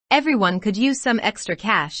Everyone could use some extra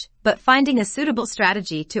cash, but finding a suitable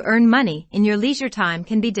strategy to earn money in your leisure time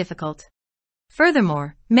can be difficult.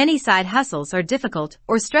 Furthermore, many side hustles are difficult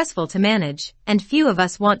or stressful to manage, and few of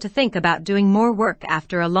us want to think about doing more work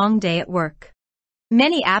after a long day at work.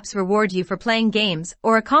 Many apps reward you for playing games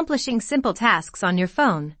or accomplishing simple tasks on your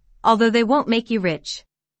phone, although they won't make you rich.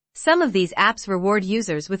 Some of these apps reward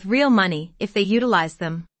users with real money if they utilize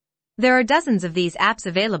them. There are dozens of these apps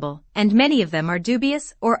available, and many of them are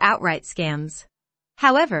dubious or outright scams.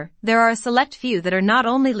 However, there are a select few that are not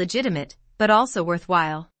only legitimate, but also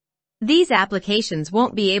worthwhile. These applications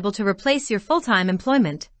won't be able to replace your full-time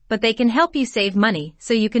employment, but they can help you save money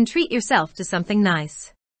so you can treat yourself to something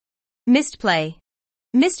nice. MsHustle.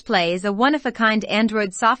 MsHustle is a one-of-a-kind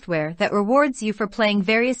Android software that rewards you for playing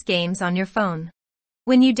various games on your phone.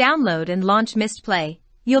 When you download and launch MsHustle,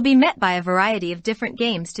 you'll be met by a variety of different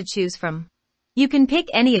games to choose from. You can pick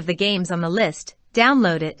any of the games on the list,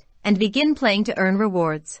 download it, and begin playing to earn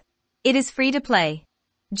rewards. It is free to play.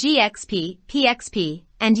 GXP, PXP,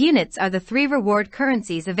 and units are the 3 reward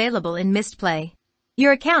currencies available in MsHustle.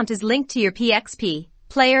 Your account is linked to your PXP,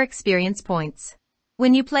 player experience points.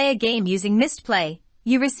 When you play a game using MsHustle,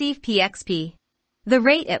 you receive PXP. The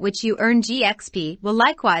rate at which you earn GXP will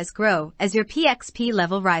likewise grow as your PXP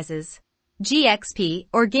level rises. GXP,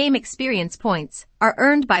 or Game Experience Points, are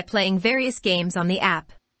earned by playing various games on the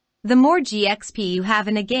app. The more GXP you have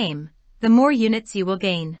in a game, the more units you will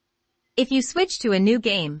gain. If you switch to a new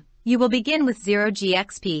game, you will begin with 0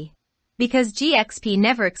 GXP. Because GXP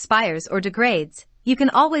never expires or degrades, you can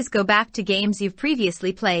always go back to games you've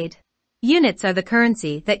previously played. Units are the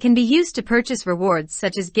currency that can be used to purchase rewards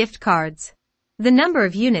such as gift cards. The number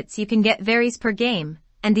of units you can get varies per game,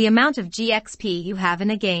 and the amount of GXP you have in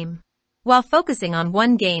a game. While focusing on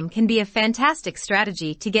one game can be a fantastic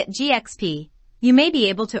strategy to get GXP, you may be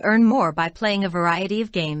able to earn more by playing a variety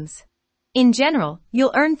of games. In general,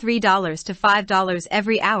 you'll earn $3 to $5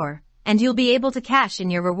 every hour, and you'll be able to cash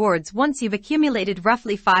in your rewards once you've accumulated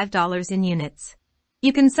roughly $5 in units.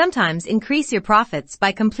 You can sometimes increase your profits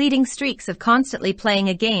by completing streaks of constantly playing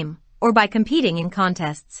a game, or by competing in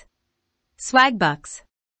contests. Swagbucks.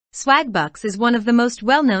 Swagbucks is one of the most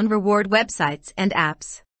well-known reward websites and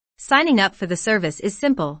apps. Signing up for the service is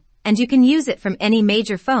simple, and you can use it from any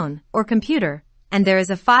major phone or computer, and there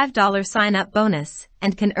is a $5 sign-up bonus,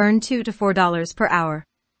 and can earn $2 to $4 per hour.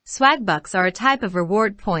 Swagbucks are a type of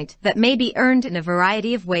reward point that may be earned in a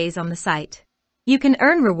variety of ways on the site. You can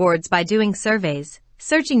earn rewards by doing surveys,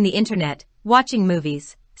 searching the internet, watching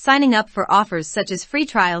movies, signing up for offers such as free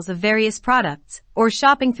trials of various products, or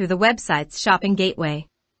shopping through the website's shopping gateway.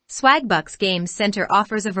 Swagbucks Game Center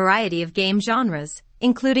offers a variety of game genres,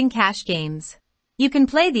 including cash games. You can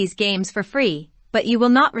play these games for free, but you will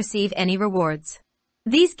not receive any rewards.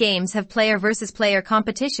 These games have player versus player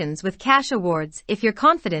competitions with cash awards if you're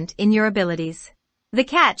confident in your abilities. The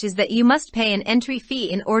catch is that you must pay an entry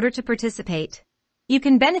fee in order to participate. You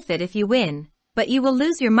can benefit if you win, but you will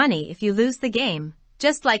lose your money if you lose the game,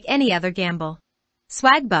 just like any other gamble.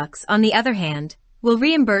 Swagbucks, on the other hand, will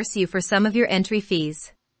reimburse you for some of your entry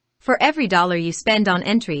fees. For every dollar you spend on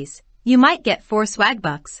entries, you might get 4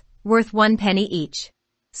 Swagbucks, worth 1 penny each.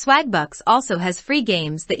 Swagbucks also has free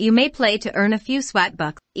games that you may play to earn a few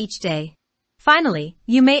Swagbucks each day. Finally,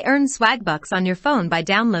 you may earn Swagbucks on your phone by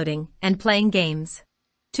downloading and playing games.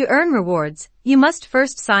 To earn rewards, you must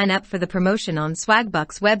first sign up for the promotion on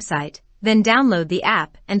Swagbucks website, then download the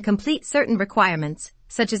app and complete certain requirements,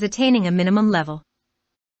 such as attaining a minimum level.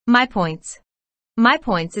 MyPoints.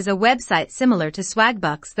 MyPoints is a website similar to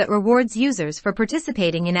Swagbucks that rewards users for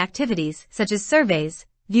participating in activities such as surveys,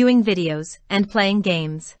 viewing videos, and playing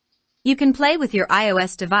games. You can play with your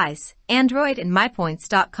iOS device, Android, and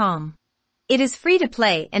mypoints.com. It is free to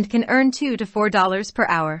play and can earn $2 to $4 per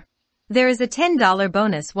hour. There is a $10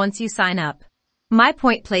 bonus once you sign up.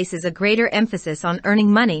 MyPoint places a greater emphasis on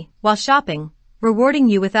earning money while shopping, rewarding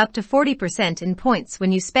you with up to 40% in points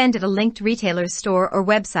when you spend at a linked retailer's store or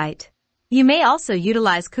website. You may also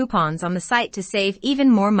utilize coupons on the site to save even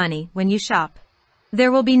more money when you shop. There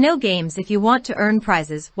will be no games if you want to earn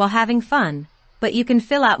prizes while having fun, but you can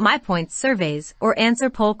fill out MyPoints surveys or answer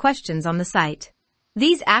poll questions on the site.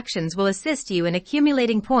 These actions will assist you in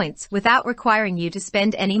accumulating points without requiring you to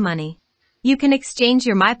spend any money. You can exchange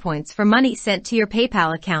your MyPoints for money sent to your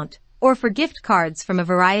PayPal account, or for gift cards from a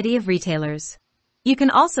variety of retailers. You can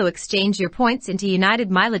also exchange your points into United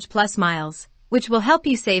Mileage Plus miles, which will help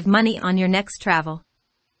you save money on your next travel.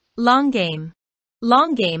 Long Game.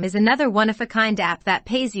 Long Game is another one-of-a-kind app that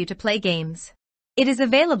pays you to play games. It is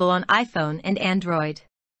available on iPhone and Android.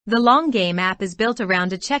 The Long Game app is built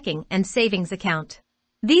around a checking and savings account.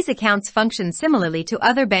 These accounts function similarly to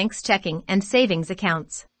other banks' checking and savings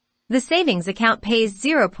accounts. The savings account pays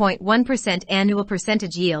 0.1% annual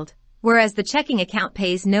percentage yield, whereas the checking account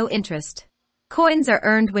pays no interest. Coins are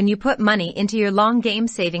earned when you put money into your long game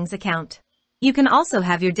savings account. You can also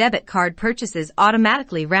have your debit card purchases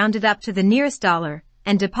automatically rounded up to the nearest dollar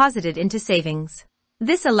and deposited into savings.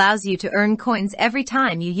 This allows you to earn coins every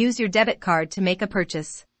time you use your debit card to make a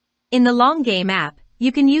purchase. In the Long Game app,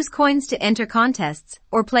 you can use coins to enter contests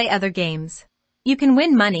or play other games. You can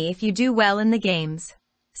win money if you do well in the games.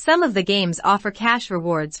 Some of the games offer cash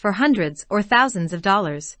rewards for hundreds or thousands of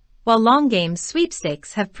dollars, while Long Game's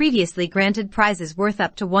sweepstakes have previously granted prizes worth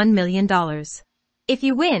up to $1 million. If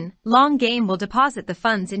you win, Long Game will deposit the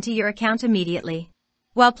funds into your account immediately.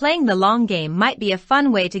 While playing the Long Game might be a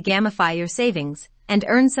fun way to gamify your savings and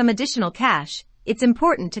earn some additional cash, it's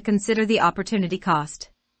important to consider the opportunity cost.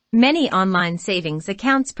 Many online savings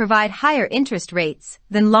accounts provide higher interest rates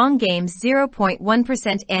than Long Game's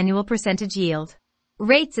 0.1% annual percentage yield.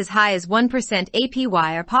 Rates as high as 1%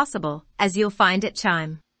 APY are possible, as you'll find at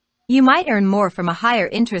Chime. You might earn more from a higher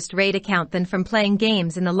interest rate account than from playing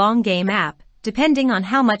games in the Long Game app, depending on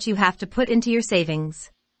how much you have to put into your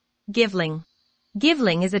savings. Giveling.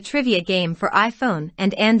 Giveling is a trivia game for iPhone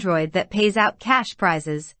and Android that pays out cash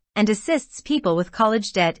prizes and assists people with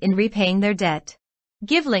college debt in repaying their debt.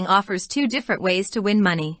 Giveling offers two different ways to win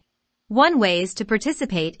money. One way is to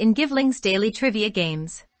participate in Giveling's daily trivia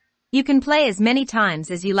games. You can play as many times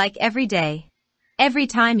as you like every day. Every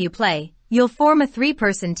time you play, you'll form a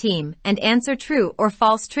 3-person team and answer true or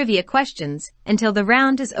false trivia questions until the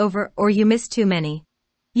round is over or you miss too many.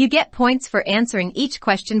 You get points for answering each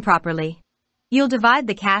question properly. You'll divide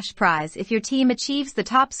the cash prize if your team achieves the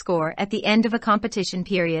top score at the end of a competition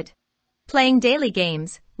period. Playing daily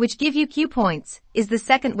games, which give you Q points, is the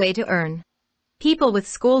second way to earn. People with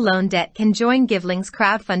school loan debt can join Giveling's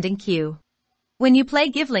crowdfunding queue. When you play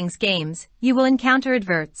Giveling's games, you will encounter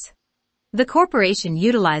adverts. The corporation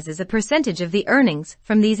utilizes a percentage of the earnings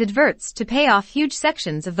from these adverts to pay off huge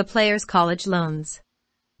sections of the player's college loans.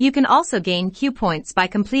 You can also gain Q points by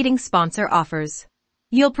completing sponsor offers.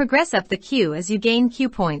 You'll progress up the queue as you gain Q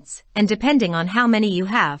points, and depending on how many you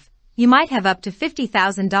have, you might have up to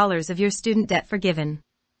 $50,000 of your student debt forgiven.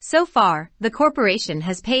 So far, the corporation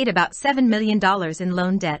has paid about $7 million in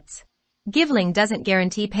loan debts. Giveling doesn't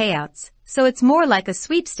guarantee payouts, so it's more like a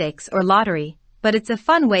sweepstakes or lottery, but it's a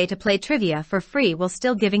fun way to play trivia for free while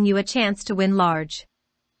still giving you a chance to win large.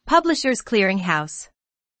 Publishers Clearing House.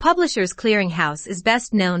 Publishers Clearing House is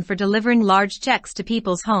best known for delivering large checks to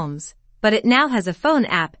people's homes, but it now has a phone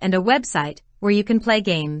app and a website where you can play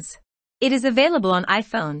games. It is available on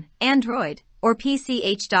iPhone, Android, or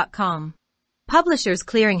PCH.com. Publishers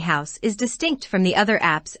Clearing House is distinct from the other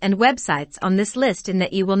apps and websites on this list in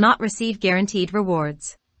that you will not receive guaranteed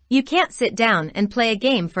rewards. You can't sit down and play a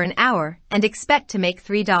game for an hour and expect to make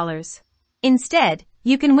 $3. Instead,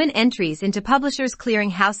 you can win entries into Publishers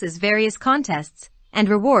Clearing House's various contests and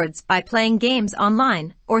rewards by playing games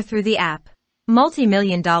online or through the app.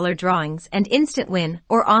 Multi-million-dollar drawings and instant win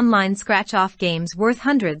or online scratch-off games worth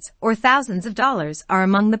hundreds or thousands of dollars are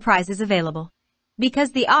among the prizes available.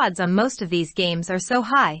 Because the odds on most of these games are so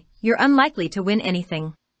high, you're unlikely to win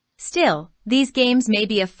anything. Still, these games may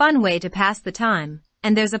be a fun way to pass the time,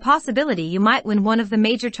 and there's a possibility you might win one of the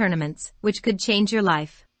major tournaments, which could change your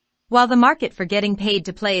life. While the market for getting paid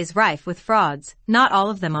to play is rife with frauds, not all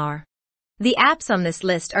of them are. The apps on this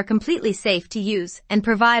list are completely safe to use and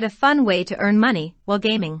provide a fun way to earn money while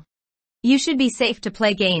gaming. You should be safe to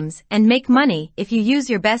play games and make money if you use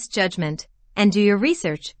your best judgment and do your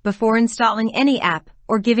research before installing any app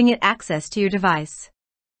or giving it access to your device.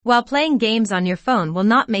 While playing games on your phone will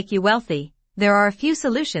not make you wealthy, there are a few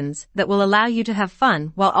solutions that will allow you to have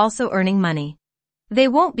fun while also earning money. They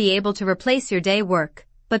won't be able to replace your day work,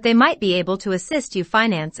 but they might be able to assist you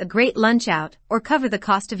finance a great lunch out or cover the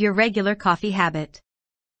cost of your regular coffee habit.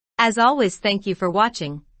 As always, thank you for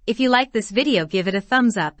watching. If you like this video, give it a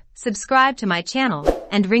thumbs up, subscribe to my channel,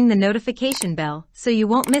 and ring the notification bell so you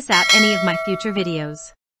won't miss out any of my future videos.